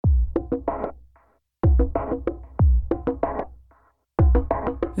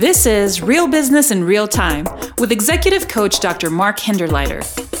This is Real Business in Real Time with executive coach Dr. Mark Hinderleiter.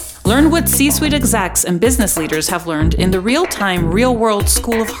 Learn what C-suite execs and business leaders have learned in the real-time, real-world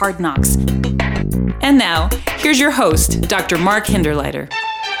School of Hard Knocks. And now, here's your host, Dr. Mark Hinderleiter.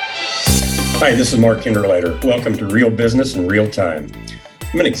 Hi, this is Mark Hinderleiter. Welcome to Real Business in Real Time.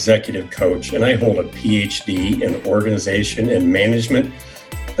 I'm an executive coach and I hold a PhD in organization and management.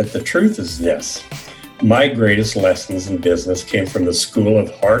 But the truth is this. My greatest lessons in business came from the School of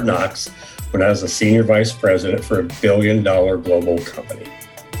Hard Knocks when I was a senior vice president for a billion-dollar global company.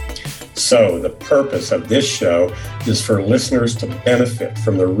 So the purpose of this show is for listeners to benefit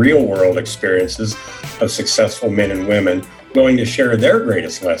from the real-world experiences of successful men and women willing to share their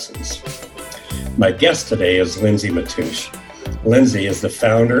greatest lessons. My guest today is Lindsay Matoush. Lindsay is the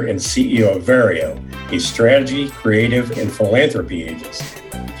founder and CEO of Vario, a strategy, creative, and philanthropy agency.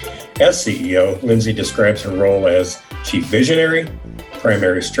 As CEO, Lindsay describes her role as chief visionary,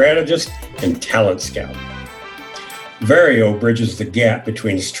 primary strategist, and talent scout. Vario bridges the gap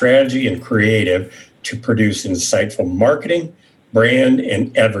between strategy and creative to produce insightful marketing, brand,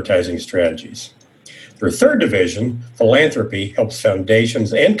 and advertising strategies. Her third division, philanthropy, helps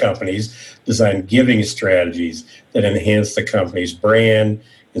foundations and companies design giving strategies that enhance the company's brand,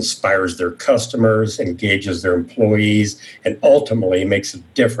 inspires their customers, engages their employees, and ultimately makes a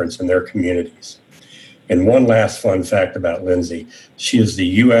difference in their communities. And one last fun fact about Lindsay, she is the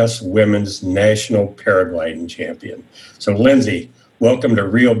U.S. Women's National Paragliding Champion. So Lindsay, welcome to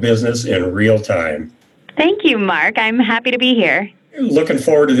Real Business in Real Time. Thank you, Mark. I'm happy to be here. Looking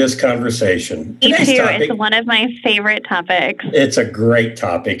forward to this conversation. Me too. It's one of my favorite topics. It's a great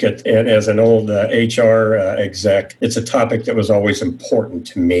topic. And as an old HR exec, it's a topic that was always important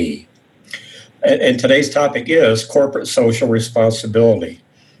to me. And today's topic is corporate social responsibility.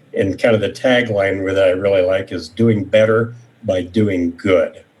 And kind of the tagline that I really like is doing better by doing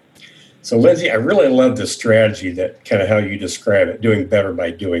good. So Lindsay, I really love the strategy that kind of how you describe it, doing better by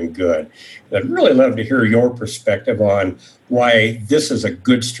doing good. And I'd really love to hear your perspective on why this is a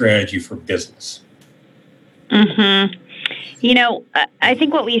good strategy for business. You know, I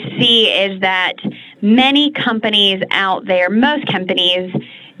think what we see is that many companies out there, most companies,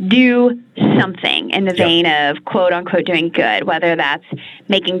 do something in the vein of quote unquote doing good, whether that's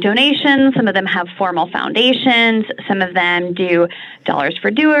making donations. Some of them have formal foundations. Some of them do dollars for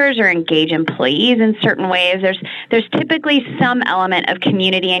doers or engage employees in certain ways. There's typically some element of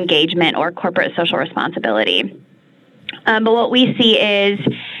community engagement or corporate social responsibility. But what we see is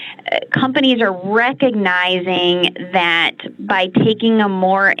companies are recognizing that by taking a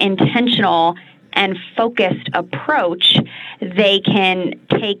more intentional and focused approach, they can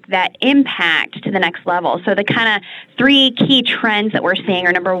take that impact to the next level. So the kind of three key trends that we're seeing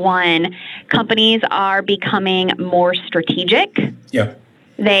are, number one, companies are becoming more strategic. Yeah.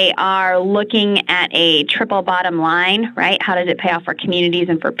 They are looking at a triple bottom line, right? How does it pay off for communities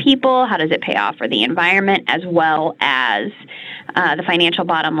and for people? How does it pay off for the environment as well as the financial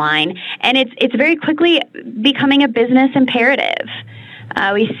bottom line? And it's very quickly becoming a business imperative.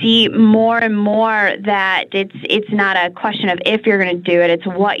 We see more and more that it's not a question of if you're going to do it, it's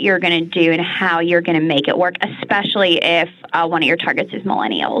what you're going to do and how you're going to make it work, especially if one of your targets is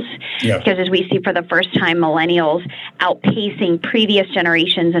millennials. Yeah. Because as we see for the first time, millennials outpacing previous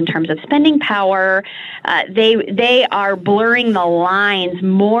generations in terms of spending power, they are blurring the lines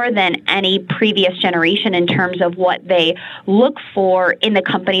more than any previous generation in terms of what they look for in the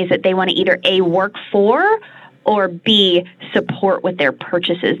companies that they want to either A, work for, or B, support with their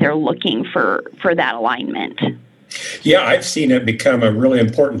purchases. They're looking for that alignment. Yeah, I've seen it become a really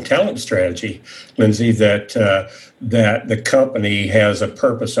important talent strategy, Lindsay, that the company has a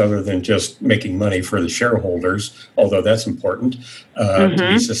purpose other than just making money for the shareholders, although that's important to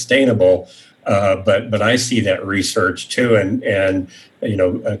be sustainable. But I see that research too, and you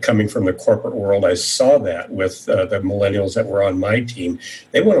know, coming from the corporate world, I saw that with the millennials that were on my team.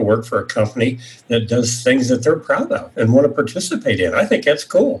 They want to work for a company that does things that they're proud of and want to participate in. I think that's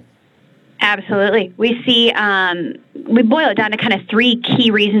cool. Absolutely. We see, we boil it down to kind of three key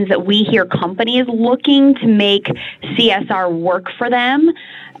reasons that we hear companies looking to make CSR work for them.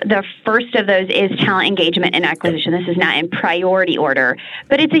 The first of those is talent engagement and acquisition. This is not in priority order,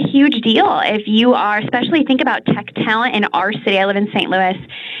 but it's a huge deal. If you are, especially think about tech talent in our city. I live in St. Louis.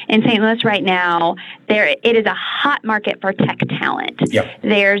 In St. Louis right now, it is a hot market for tech talent. Yeah.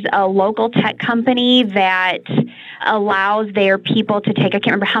 There's a local tech company that allows their people to take, I can't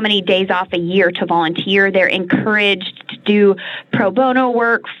remember how many days off a year to volunteer. They're encouraged to do pro bono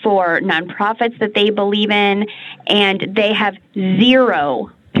work for nonprofits that they believe in, and they have zero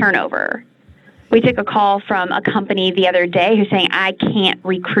turnover. We took a call from a company the other day who's saying, I can't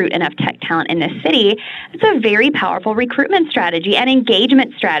recruit enough tech talent in this city. It's a very powerful recruitment strategy and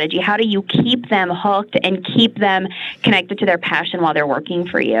engagement strategy. How do you keep them hooked and keep them connected to their passion while they're working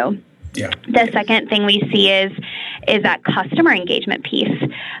for you? Yeah. The second thing we see is that customer engagement piece.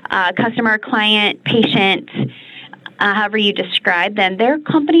 Customer, client, patient, however you describe them, their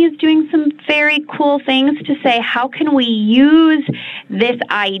company is doing some very cool things to say, how can we use this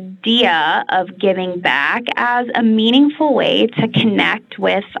idea of giving back as a meaningful way to connect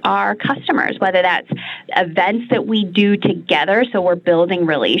with our customers, whether that's events that we do together, so we're building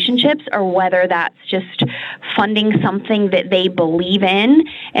relationships, or whether that's just funding something that they believe in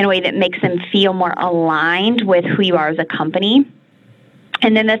a way that makes them feel more aligned with who you are as a company.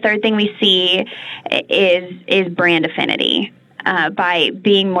 And then the third thing we see is brand affinity. By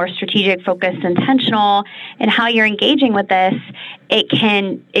being more strategic, focused, intentional in how you're engaging with this, it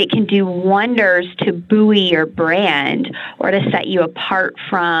can do wonders to buoy your brand or to set you apart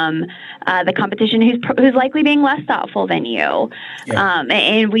from the competition who's likely being less thoughtful than you. Yeah.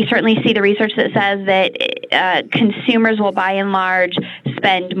 And we certainly see the research that says that consumers will, by and large,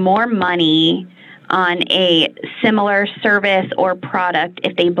 spend more money on a similar service or product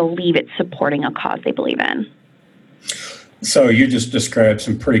if they believe it's supporting a cause they believe in. So you just described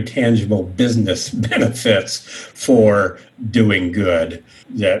some pretty tangible business benefits for doing good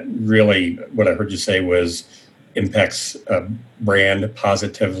that really, what I heard you say was impacts brand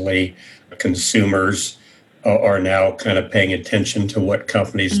positively. Consumers are now kind of paying attention to what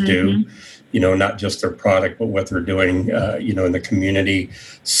companies do. Not just their product, but what they're doing, in the community.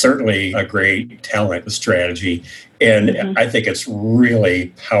 Certainly a great talent strategy. And I think it's really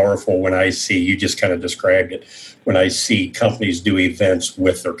powerful when I see, you just kind of described it, when I see companies do events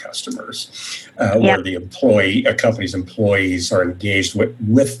with their customers, where a company's employees are engaged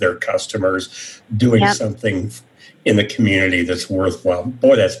with their customers, doing something in the community that's worthwhile.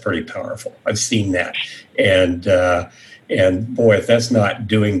 Boy, that's pretty powerful. I've seen that. And boy, if that's not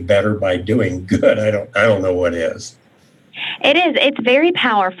doing better by doing good, I don't know what is. It is. It's very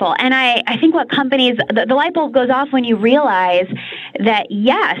powerful. And I think what companies, the light bulb goes off when you realize that,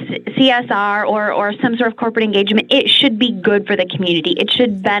 yes, CSR or some sort of corporate engagement, it should be good for the community. It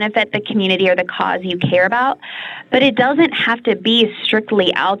should benefit the community or the cause you care about. But it doesn't have to be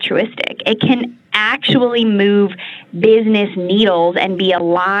strictly altruistic. It can actually move business needles and be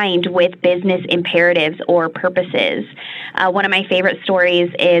aligned with business imperatives or purposes. One of my favorite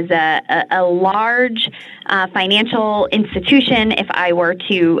stories is a large financial institution. If I were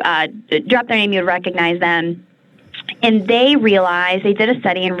to drop their name, you'd recognize them. And they did a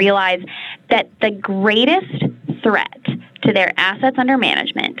study and realized that the greatest threat to their assets under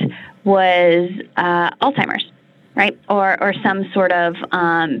management was Alzheimer's. Right, or some sort of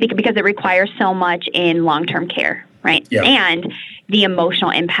because it requires so much in long-term care, right? Yeah. And the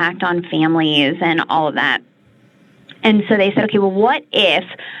emotional impact on families and all of that. And so they said, okay, well, what if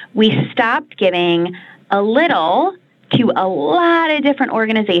we stopped giving a little to a lot of different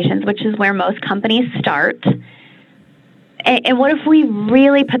organizations, which is where most companies start? And what if we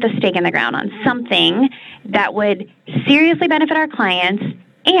really put the stake in the ground on something that would seriously benefit our clients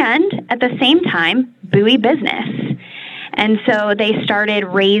and at the same time buoy business? And so they started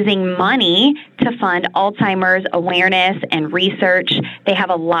raising money to fund Alzheimer's awareness and research. They have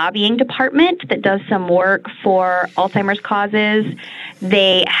a lobbying department that does some work for Alzheimer's causes.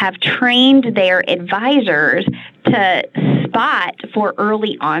 They have trained their advisors to spot for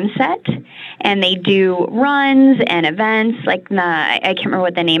early onset, and they do runs and events like I can't remember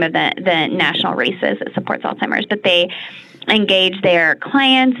what the name of the national race is that supports Alzheimer's, but they engage their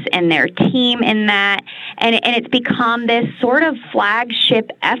clients and their team in that. And it's become this sort of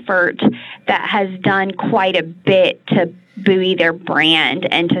flagship effort that has done quite a bit to buoy their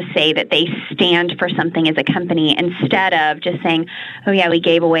brand and to say that they stand for something as a company instead of just saying, oh yeah, we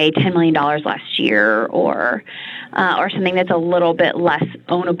gave away $10 million last year or something that's a little bit less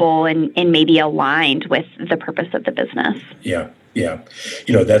ownable and maybe aligned with the purpose of the business. Yeah. Yeah.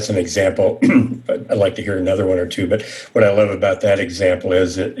 That's an example. I'd like to hear another one or two, but what I love about that example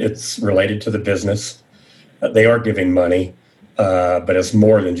is it's related to the business. They are giving money, but it's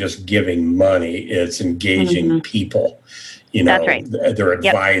more than just giving money. It's engaging people, That's right. Their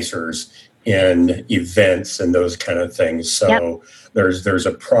advisors in events and those kind of things. So there's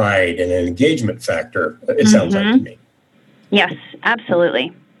a pride and an engagement factor, it sounds like to me. Yes,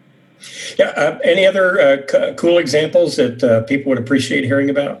 absolutely. Yeah. Any other cool examples that people would appreciate hearing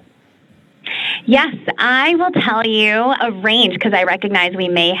about? Yes, I will tell you a range because I recognize we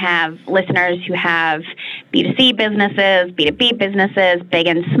may have listeners who have B2C businesses, B2B businesses, big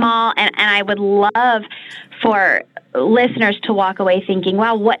and small, and I would love for listeners to walk away thinking,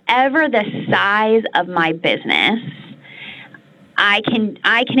 wow, whatever the size of my business, I can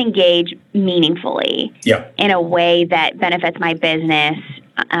engage meaningfully in a way that benefits my business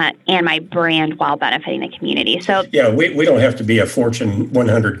and my brand while benefiting the community. So we don't have to be a Fortune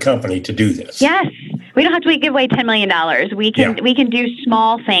 100 company to do this. Yes, we don't have to give away $10 million. We can do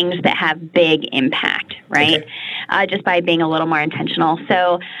small things that have big impact, right? Okay. Just by being a little more intentional.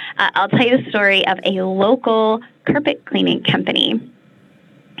 So I'll tell you the story of a local carpet cleaning company.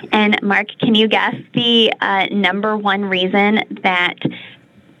 And Mark, can you guess the number one reason that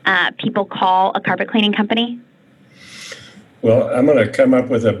people call a carpet cleaning company? Well, I'm going to come up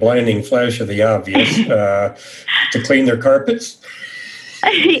with a blinding flash of the obvious. To clean their carpets?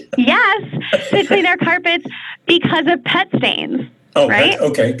 Yes, to clean their carpets because of pet stains. Oh, right?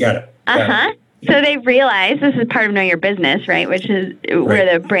 Okay, got it. So they realize, this is part of Know Your Business, right, which is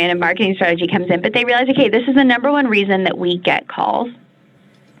where the brand and marketing strategy comes in. But they realize, okay, this is the number one reason that we get calls.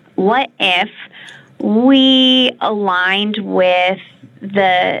 What if we aligned with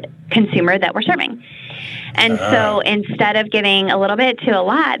the consumer that we're serving? And so instead of giving a little bit to a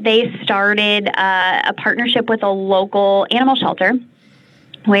lot, they started a partnership with a local animal shelter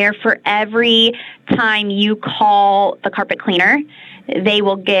where for every time you call the carpet cleaner, they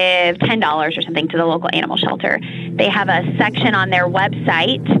will give $10 or something to the local animal shelter. They have a section on their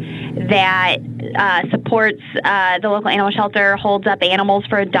website that supports the local animal shelter, holds up animals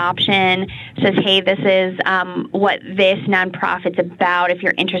for adoption, says, hey, this is what this nonprofit's about. If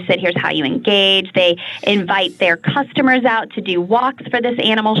you're interested, here's how you engage. They invite their customers out to do walks for this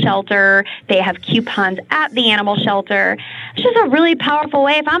animal shelter. They have coupons at the animal shelter. It's just a really powerful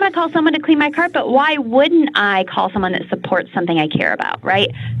way. If I'm going to call someone to clean my carpet, why wouldn't I call someone that supports something I care about, right?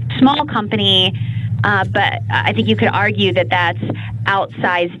 Small company, but I think you could argue that that's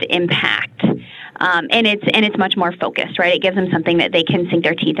outsized impact. And it's much more focused, right? It gives them something that they can sink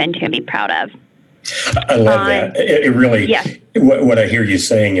their teeth into and be proud of. I love that. It really, what I hear you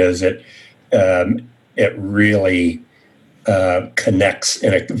saying is it really connects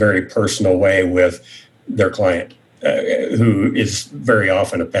in a very personal way with their client, who is very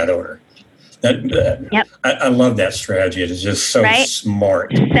often a pet owner. I love that strategy. It is just so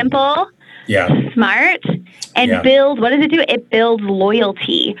smart. Simple. Smart. And what does it do? It builds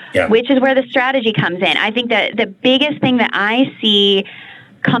loyalty, which is where the strategy comes in. I think that the biggest thing that I see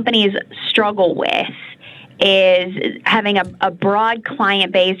companies struggle with is having a broad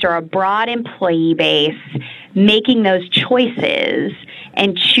client base or a broad employee base, making those choices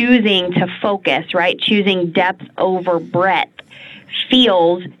and choosing to focus, right? Choosing depth over breadth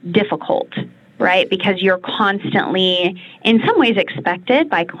feels difficult, right? Because you're constantly, in some ways, expected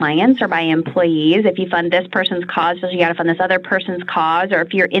by clients or by employees. If you fund this person's cause, you got to fund this other person's cause. Or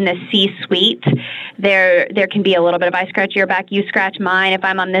if you're in the C-suite, there can be a little bit of I scratch your back, you scratch mine. If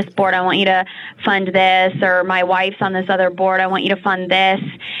I'm on this board, I want you to fund this. Or my wife's on this other board, I want you to fund this.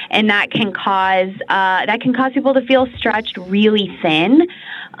 And that can cause people to feel stretched really thin.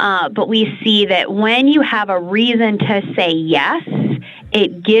 But we see that when you have a reason to say yes,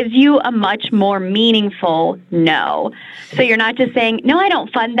 it gives you a much more meaningful no. So you're not just saying, no, I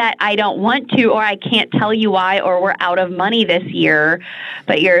don't fund that, I don't want to, or I can't tell you why, or we're out of money this year.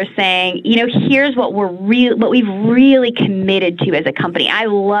 But you're saying, here's what we've really committed to as a company. I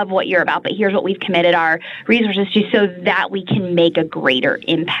love what you're about, but here's what we've committed our resources to so that we can make a greater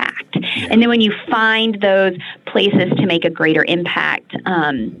impact. And then when you find those places to make a greater impact,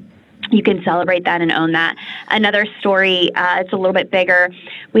 you can celebrate that and own that. Another story, it's a little bit bigger.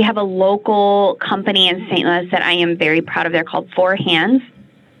 We have a local company in St. Louis that I am very proud of. They're called Four Hands.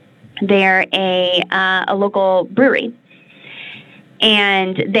 They're a local brewery.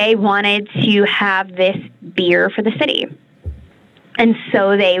 And they wanted to have this beer for the city. And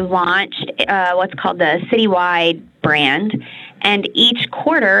so they launched what's called the Citywide brand. And each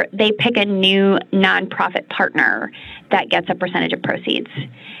quarter, they pick a new nonprofit partner that gets a percentage of proceeds.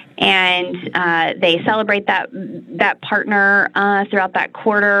 And they celebrate that partner throughout that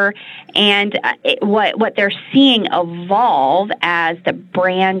quarter. And what they're seeing evolve as the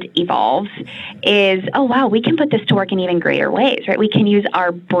brand evolves is, oh, wow, we can put this to work in even greater ways, right? We can use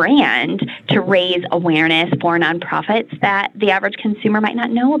our brand to raise awareness for nonprofits that the average consumer might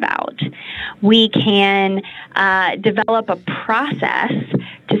not know about. We can develop a process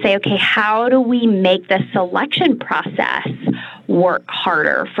to say, okay, how do we make the selection process work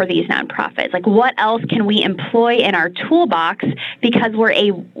harder for these nonprofits? Like, what else can we employ in our toolbox because we're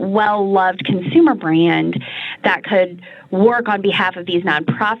a well-loved consumer brand that could work on behalf of these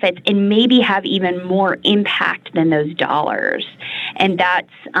nonprofits and maybe have even more impact than those dollars? And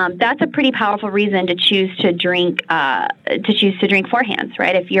that's a pretty powerful reason to choose to drink Four Hands,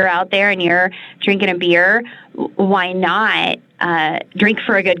 right? If you're out there and you're drinking a beer, why not drink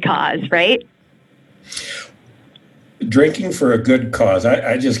for a good cause, right? Drinking for a good cause.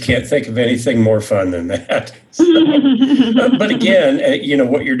 I just can't think of anything more fun than that. So, but again,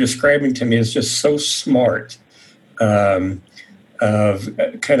 what you're describing to me is just so smart, of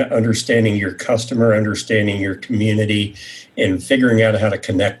kind of understanding your customer, understanding your community, and figuring out how to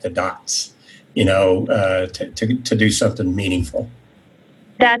connect the dots, to do something meaningful.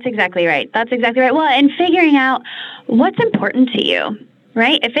 That's exactly right. Well, and figuring out what's important to you,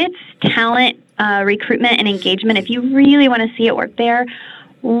 right? If it's talent, recruitment and engagement, if you really want to see it work there,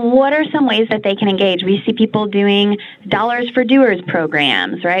 what are some ways that they can engage? We see people doing Dollars for Doers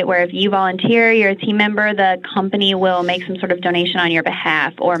programs, right? Where if you volunteer, you're a team member, the company will make some sort of donation on your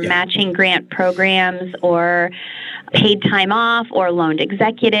behalf, or matching grant programs, or paid time off, or loaned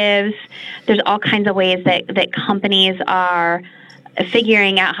executives. There's all kinds of ways that companies are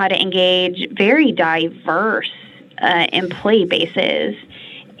figuring out how to engage very diverse employee bases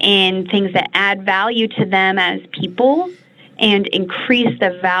in things that add value to them as people and increase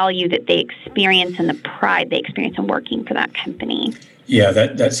the value that they experience and the pride they experience in working for that company. Yeah,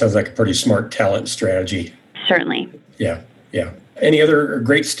 that sounds like a pretty smart talent strategy. Certainly. Yeah. Any other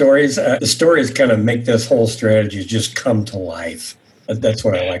great stories? The stories kind of make this whole strategy just come to life. That's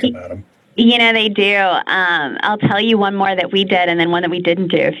what I like about them. They do. I'll tell you one more that we did and then one that we didn't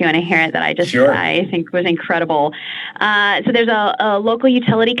do if you want to hear it that I think was incredible. So there's a local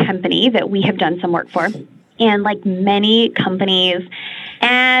utility company that we have done some work for. And like many companies,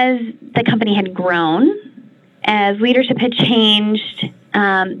 as the company had grown, as leadership had changed,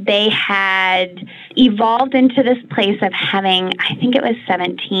 they had evolved into this place of having, I think it was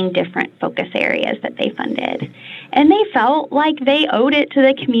 17 different focus areas that they funded. And they felt like they owed it to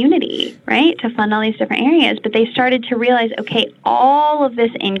the community, right, to fund all these different areas. But they started to realize, okay, all of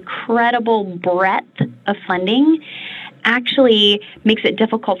this incredible breadth of funding actually makes it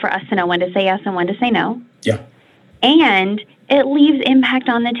difficult for us to know when to say yes and when to say no. Yeah. And it leaves impact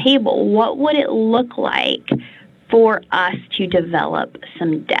on the table. What would it look like for us to develop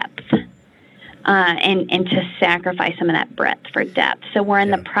some depth and to sacrifice some of that breadth for depth? So we're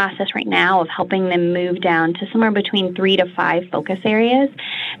in the process right now of helping them move down to somewhere between 3 to 5 focus areas.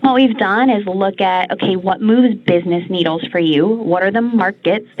 And what we've done is look at, okay, what moves business needles for you? What are the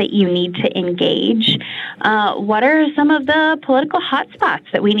markets that you need to engage? What are some of the political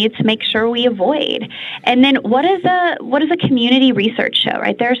hotspots that we need to make sure we avoid? And then what does a community research show,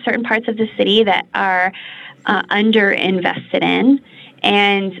 right? There are certain parts of the city that are underinvested in,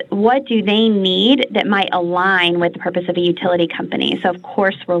 and what do they need that might align with the purpose of a utility company? So, of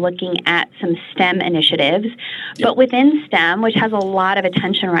course, we're looking at some STEM initiatives, but within STEM, which has a lot of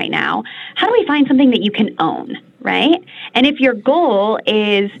attention right now, how do we find something that you can own, right? And if your goal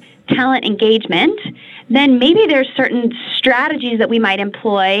is talent engagement, then maybe there's certain strategies that we might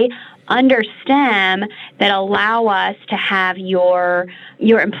employ under STEM that allow us to have your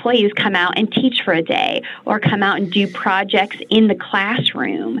employees come out and teach for a day, or come out and do projects in the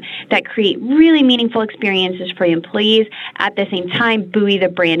classroom that create really meaningful experiences for the employees, at the same time buoy the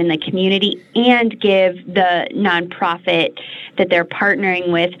brand in the community and give the nonprofit that they're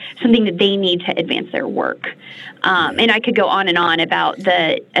partnering with something that they need to advance their work. And I could go on and on about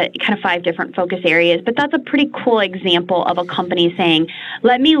the kind of 5 different focus areas, but that's a pretty cool example of a company saying,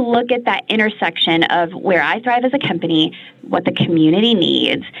 let me look at that intersection of where I thrive as a company, what the community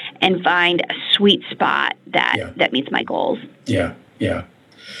needs, and find a sweet spot that meets my goals. Yeah.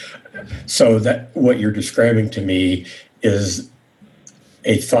 So that what you're describing to me is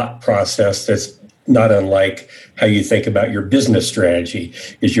a thought process that's not unlike how you think about your business strategy,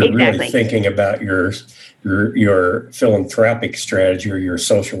 is you're really thinking about your philanthropic strategy or your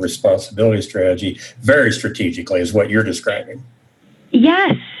social responsibility strategy very strategically, is what you're describing.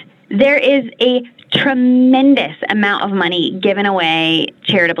 Yes. There is a tremendous amount of money given away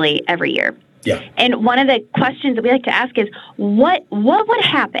charitably every year. Yeah. And one of the questions that we like to ask is, what would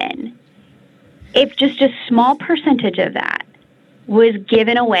happen if just a small percentage of that was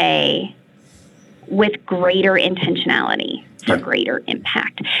given away with greater intentionality for greater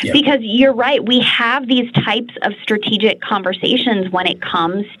impact? Because you're right, we have these types of strategic conversations when it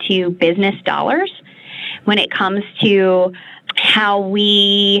comes to business dollars, when it comes to how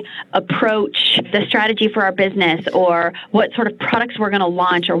we approach the strategy for our business, or what sort of products we're going to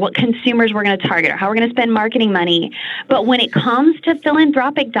launch, or what consumers we're going to target, or how we're going to spend marketing money. But when it comes to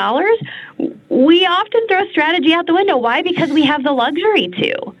philanthropic dollars, we often throw strategy out the window. Why? Because we have the luxury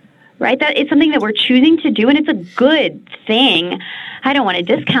to. Right? That it's something that we're choosing to do, and it's a good thing. I don't want to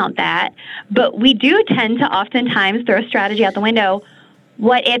discount that, but we do tend to oftentimes throw strategy out the window.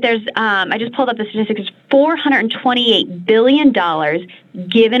 What if there's, I just pulled up the statistics, $428 billion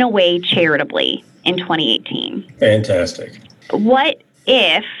given away charitably in 2018. Fantastic. What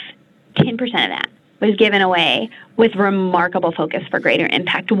if 10% of that was given away with remarkable focus for greater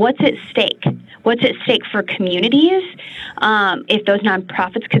impact? What's at stake? What's at stake for communities? If those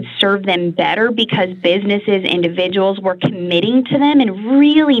nonprofits could serve them better because businesses, individuals were committing to them in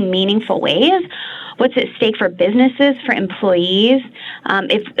really meaningful ways. What's at stake for businesses, for employees?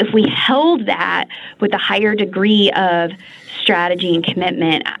 If we held that with a higher degree of strategy and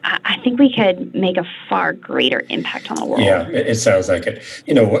commitment, I think we could make a far greater impact on the world. Yeah, it sounds like it.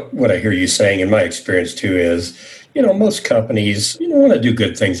 What I hear you saying in my experience too is, most companies, want to do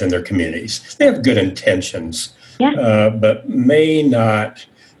good things in their communities. They have good intentions, but may not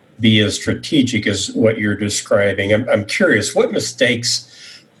be as strategic as what you're describing. I'm curious, what mistakes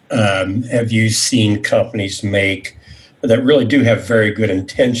have you seen companies make that really do have very good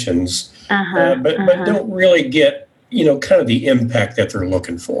intentions, but don't really get, kind of the impact that they're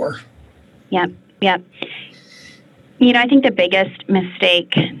looking for? Yep. I think the biggest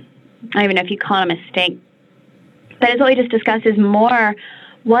mistake, I don't even know if you call it a mistake, but it's what we just discussed, is more,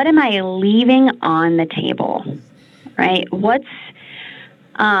 what am I leaving on the table, right? What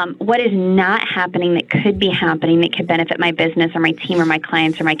is not happening that could be happening that could benefit my business or my team or my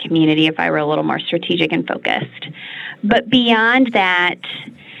clients or my community if I were a little more strategic and focused? But beyond that,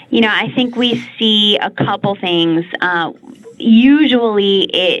 I think we see a couple things.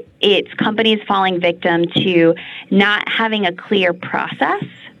 Usually it's companies falling victim to not having a clear process,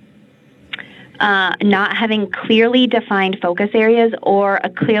 not having clearly defined focus areas or a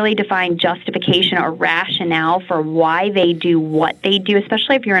clearly defined justification or rationale for why they do what they do,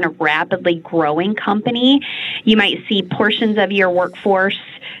 especially if you're in a rapidly growing company. You might see portions of your workforce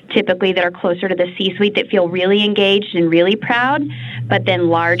typically that are closer to the C-suite that feel really engaged and really proud, but then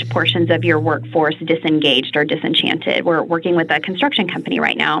large portions of your workforce disengaged or disenchanted. We're working with a construction company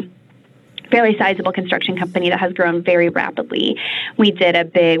right now, fairly sizable construction company that has grown very rapidly. We're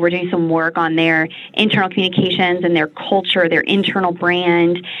doing some work on their internal communications and their culture, their internal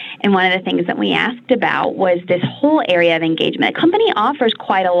brand. And one of the things that we asked about was this whole area of engagement. The company offers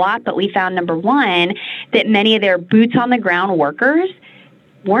quite a lot, but we found, number one, that many of their boots on the ground workers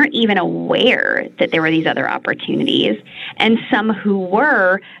weren't even aware that there were these other opportunities. And some who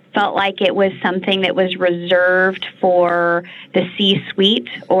were felt like it was something that was reserved for the C-suite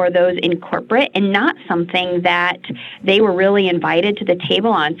or those in corporate and not something that they were really invited to the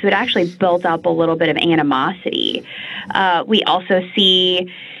table on. So it actually built up a little bit of animosity. We also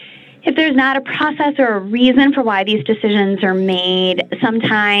see, if there's not a process or a reason for why these decisions are made,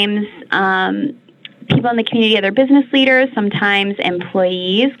 sometimes people in the community, other business leaders, sometimes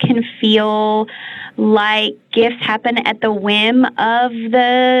employees can feel like gifts happen at the whim of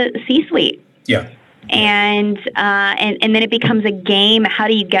the C-suite. Yeah. And then it becomes a game. How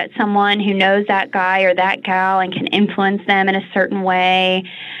do you get someone who knows that guy or that gal and can influence them in a certain way?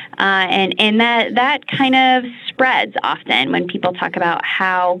 And that kind of spreads often when people talk about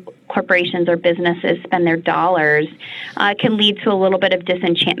how corporations or businesses spend their dollars. Can lead to a little bit of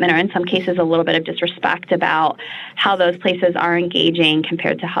disenchantment, or in some cases a little bit of disrespect about how those places are engaging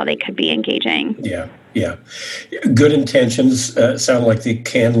compared to how they could be engaging. Yeah. Good intentions sound like they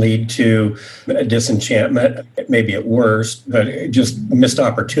can lead to disenchantment, maybe at worst, but just missed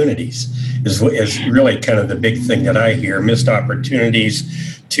opportunities is really kind of the big thing that I hear. Missed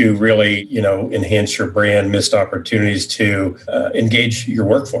opportunities to really, enhance your brand, missed opportunities to engage your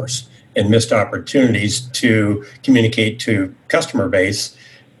workforce, and missed opportunities to communicate to customer base,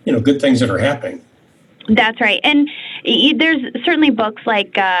 good things that are happening. That's right. And there's certainly books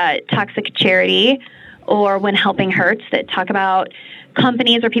like Toxic Charity or When Helping Hurts that talk about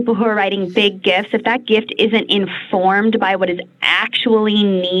companies or people who are writing big gifts. If that gift isn't informed by what is actually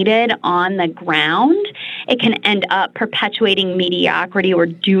needed on the ground, it can end up perpetuating mediocrity or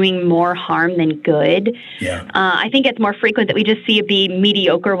doing more harm than good. Yeah. I think it's more frequent that we just see it be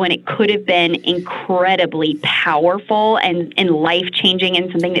mediocre when it could have been incredibly powerful and life-changing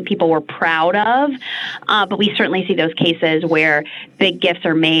and something that people were proud of. But we certainly see those cases where big gifts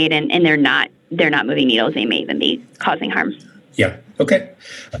are made and they're not moving needles. They may even be causing harm. Yeah. Okay.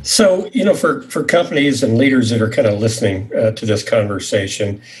 So, for companies and leaders that are kind of listening to this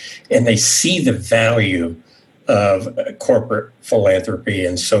conversation and they see the value of corporate philanthropy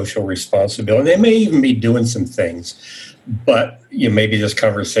and social responsibility, they may even be doing some things, but maybe this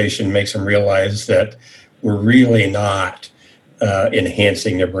conversation makes them realize that we're really not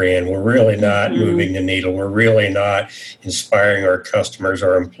enhancing the brand. We're really not moving the needle. We're really not inspiring our customers,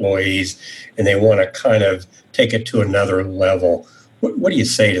 our employees, and they want to kind of take it to another level. What do you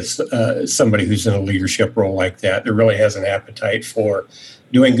say to somebody who's in a leadership role like that really has an appetite for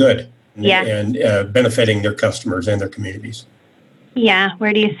doing good and benefiting their customers and their communities? Yeah,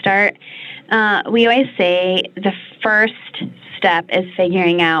 where do you start? We always say the first step is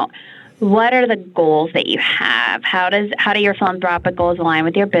figuring out what are the goals that you have? How do your philanthropic goals align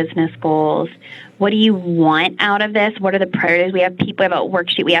with your business goals? What do you want out of this? What are the priorities? We have a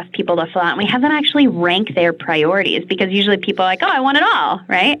worksheet we ask people to fill out, and we have them actually rank their priorities, because usually people are like, oh, I want it all,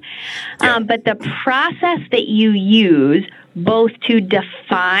 right? Yeah. But the process that you use both to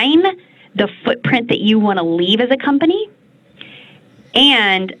define the footprint that you want to leave as a company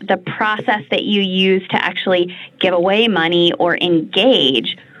and the process that you use to actually give away money or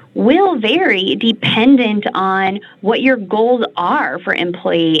engage will vary dependent on what your goals are for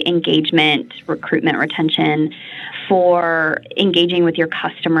employee engagement, recruitment, retention, for engaging with your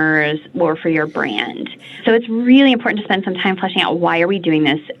customers, or for your brand. So it's really important to spend some time fleshing out, why are we doing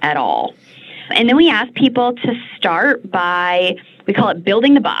this at all? And then we ask people to start by, we call it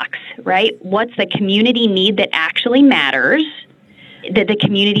building the box, right? What's the community need that actually matters, that the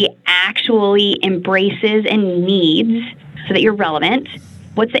community actually embraces and needs so that you're relevant?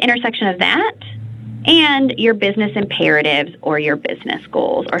 What's the intersection of that and your business imperatives or your business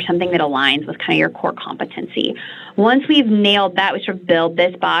goals, or something that aligns with kind of your core competency? Once we've nailed that, we sort of build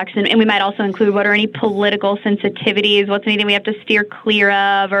this box, and we might also include what are any political sensitivities, what's anything we have to steer clear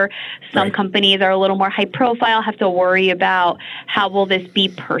of, or some companies are a little more high profile, have to worry about how will this be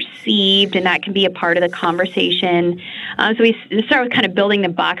perceived, and that can be a part of the conversation. So we start with kind of building the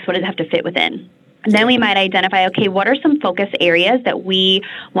box. What does it have to fit within? And then we might identify, okay, what are some focus areas that we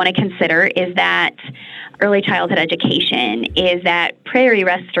want to consider? Is that early childhood education? Is that prairie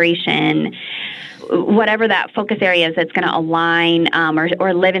restoration? Whatever that focus area is that's going to align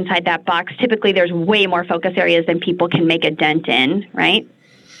or live inside that box. Typically, there's way more focus areas than people can make a dent in, right?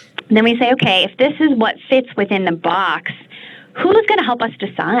 And then we say, okay, if this is what fits within the box, who's going to help us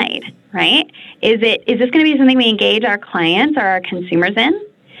decide, right? Is this going to be something we engage our clients or our consumers in?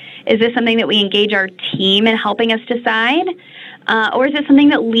 Is this something that we engage our team in helping us decide? Or is it something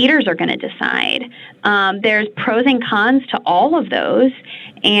that leaders are going to decide? There's pros and cons to all of those,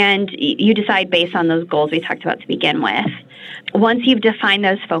 and you decide based on those goals we talked about to begin with. Once you've defined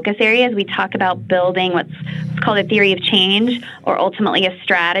those focus areas, we talk about building what's called a theory of change, or ultimately a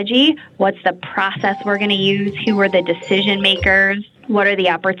strategy. What's the process we're going to use? Who are the decision makers? What are the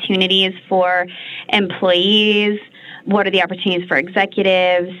opportunities for employees? What are the opportunities for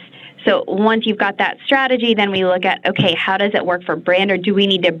executives? So once you've got that strategy, then we look at, okay, how does it work for brand, or do we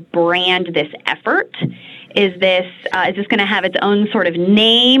need to brand this effort? Is this going to have its own sort of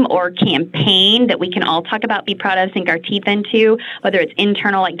name or campaign that we can all talk about, be proud of, sink our teeth into, whether it's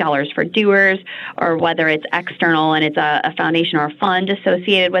internal like Dollars for Doers, or whether it's external and it's a foundation or a fund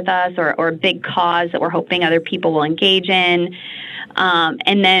associated with us, or a big cause that we're hoping other people will engage in.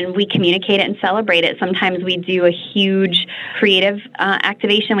 And then we communicate it and celebrate it. Sometimes we do a huge creative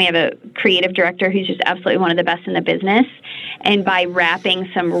activation. We have a creative director who's just absolutely one of the best in the business. And by wrapping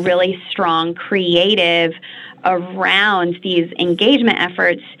some really strong creative around these engagement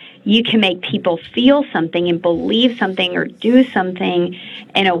efforts, you can make people feel something and believe something or do something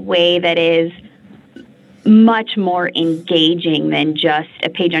in a way that is much more engaging than just a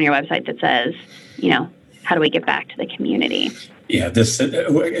page on your website that says, how do we give back to the community? Yeah, this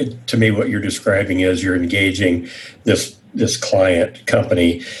to me, what you're describing is you're engaging this client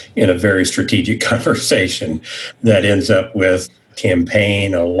company in a very strategic conversation that ends up with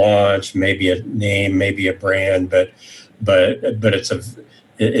campaign, a launch, maybe a name, maybe a brand, but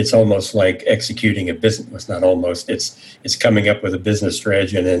it's almost like executing a business. It's not almost. It's coming up with a business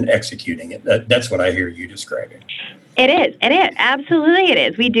strategy and then executing it. That's what I hear you describing. It is. Absolutely it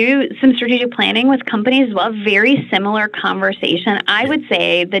is. We do some strategic planning with companies as well. Very similar conversation. I would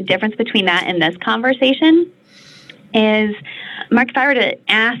say the difference between that and this conversation is, Mark, if I were to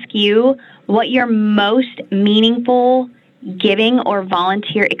ask you what your most meaningful giving or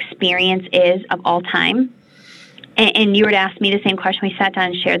volunteer experience is of all time, and you were to ask me the same question, we sat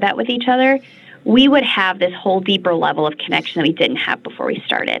down and shared that with each other, we would have this whole deeper level of connection that we didn't have before we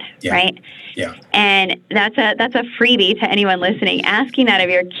started, right? Yeah. And that's a freebie to anyone listening. Asking that of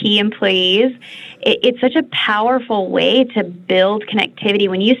your key employees, it's such a powerful way to build connectivity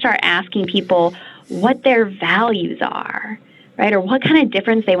when you start asking people what their values are, right? Or what kind of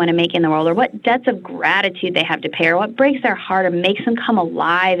difference they want to make in the world, or what debts of gratitude they have to pay, or what breaks their heart or makes them come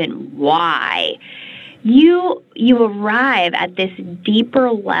alive and why. You arrive at this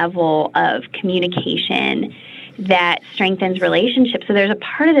deeper level of communication that strengthens relationships. So there's a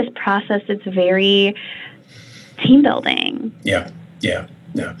part of this process that's very team building. Yeah.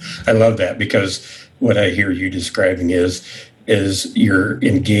 I love that, because what I hear you describing is you're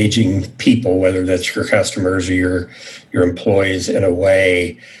engaging people, whether that's your customers or your employees, in a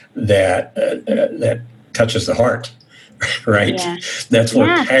way that touches the heart. Right? Yeah. That's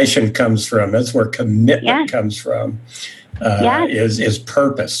where passion comes from. That's where commitment comes from, is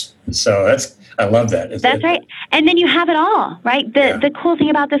purpose. So I love that. That's right. And then you have it all, right? The cool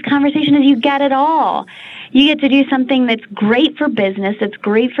thing about this conversation is you get it all. You get to do something that's great for business, that's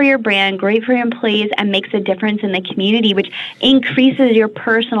great for your brand, great for your employees, and makes a difference in the community, which increases your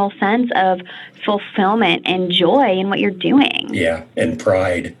personal sense of fulfillment and joy in what you're doing. Yeah, and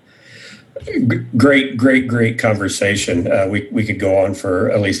pride. Great conversation. We could go on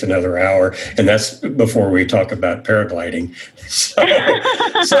for at least another hour, and that's before we talk about paragliding. So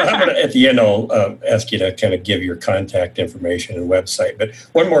I'm going to, at the end, I'll ask you to kind of give your contact information and website. But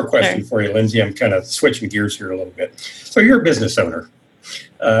one more question for you, Lindsay. I'm kind of switching gears here a little bit. So you're a business owner.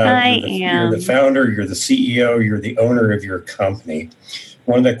 I am. You're the founder, you're the CEO, you're the owner of your company.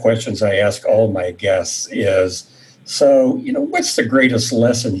 One of the questions I ask all my guests is, so, what's the greatest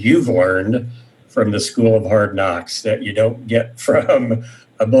lesson you've learned from the School of Hard Knocks that you don't get from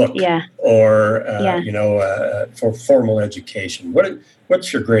a book or, for formal education?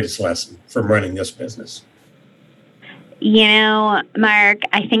 What's your greatest lesson from running this business? Mark,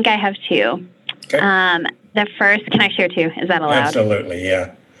 I think I have two. Okay. The first, can I share two? Is that allowed? Absolutely,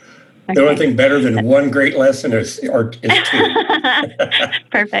 yeah. Okay. The only thing better than one great lesson is two.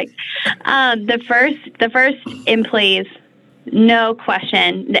 Perfect. The first employees, no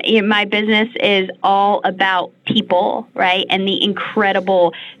question. My business is all about people, right? And the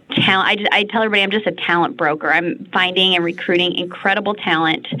incredible talent. I tell everybody I'm just a talent broker. I'm finding and recruiting incredible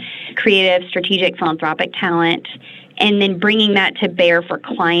talent, creative, strategic, philanthropic talent, and then bringing that to bear for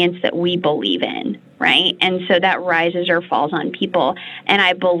clients that we believe in, right? And so that rises or falls on people. And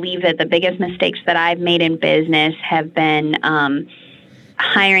I believe that the biggest mistakes that I've made in business have been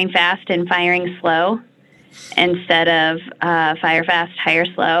hiring fast and firing slow instead of fire fast, hire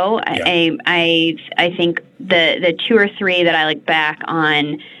slow. Yeah. I think the two or three that I look back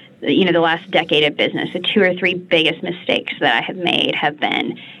on, the last decade of business, the two or three biggest mistakes that I have made have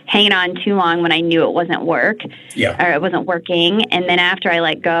been hanging on too long when I knew it wasn't or it wasn't working. And then after I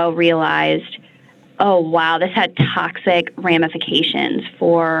let go, realized, oh, wow, this had toxic ramifications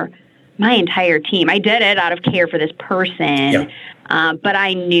for my entire team. I did it out of care for this person, but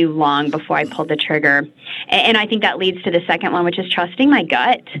I knew long before I pulled the trigger. And I think that leads to the second one, which is trusting my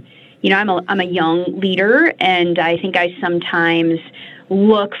gut. I'm a young leader, and I think I sometimes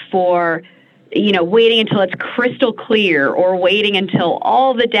look for, waiting until it's crystal clear, or waiting until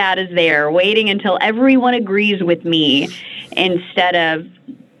all the data is there, waiting until everyone agrees with me, instead of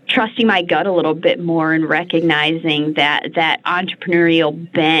trusting my gut a little bit more and recognizing that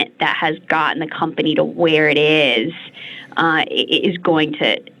entrepreneurial bent that has gotten the company to where it is going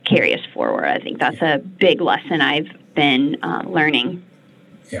to carry us forward. I think that's a big lesson I've been learning.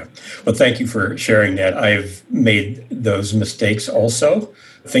 Yeah. Well, thank you for sharing that. I've made those mistakes also,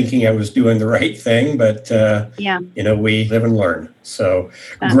 thinking I was doing the right thing, but, we live and learn. So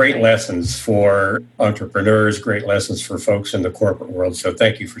great lessons for entrepreneurs, great lessons for folks in the corporate world. So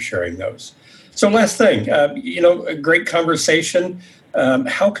thank you for sharing those. So last thing, a great conversation.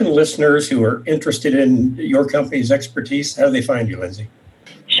 How can listeners who are interested in your company's expertise, how do they find you, Lindsay?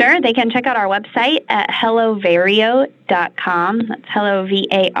 Sure. They can check out our website at hellovario.com. That's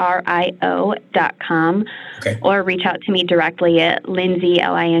hellovario.com. Okay. Or reach out to me directly at Lindsay,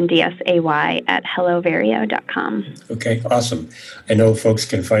 Lindsay, at hellovario.com. Okay, awesome. I know folks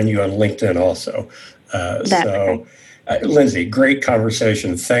can find you on LinkedIn also. Lindsay, great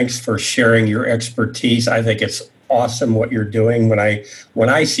conversation. Thanks for sharing your expertise. I think it's awesome what you're doing. When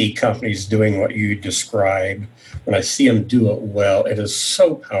I see companies doing what you describe, when I see them do it well, it is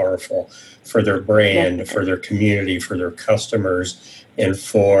so powerful for their brand, for their community, for their customers, and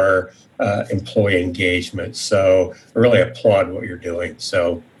for employee engagement. So I really applaud what you're doing.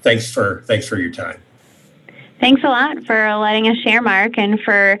 So thanks for your time. Thanks a lot for letting us share, Mark, and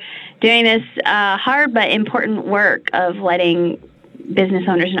for doing this hard but important work of letting business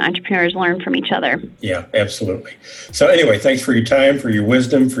owners and entrepreneurs learn from each other. Yeah, absolutely. So anyway, thanks for your time, for your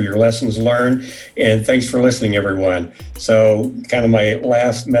wisdom, for your lessons learned, and thanks for listening, everyone. So kind of my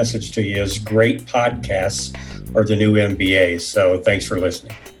last message to you is great podcasts are the new MBA. So thanks for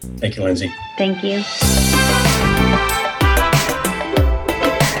listening. Thank you, Lindsay. Thank you.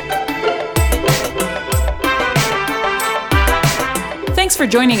 Thanks for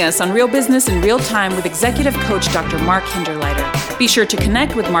joining us on Real Business in Real Time with Executive Coach Dr. Mark Hinderleiter. Be sure to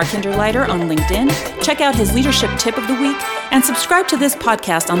connect with Mark Hinderleiter on LinkedIn, check out his leadership tip of the week, and subscribe to this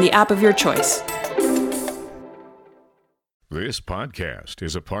podcast on the app of your choice. This podcast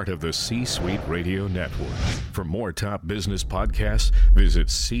is a part of the C-Suite Radio Network. For more top business podcasts, visit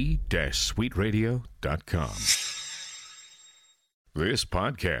c-suiteradio.com. This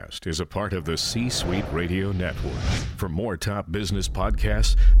podcast is a part of the C-Suite Radio Network. For more top business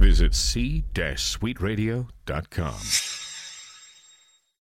podcasts, visit c-suiteradio.com.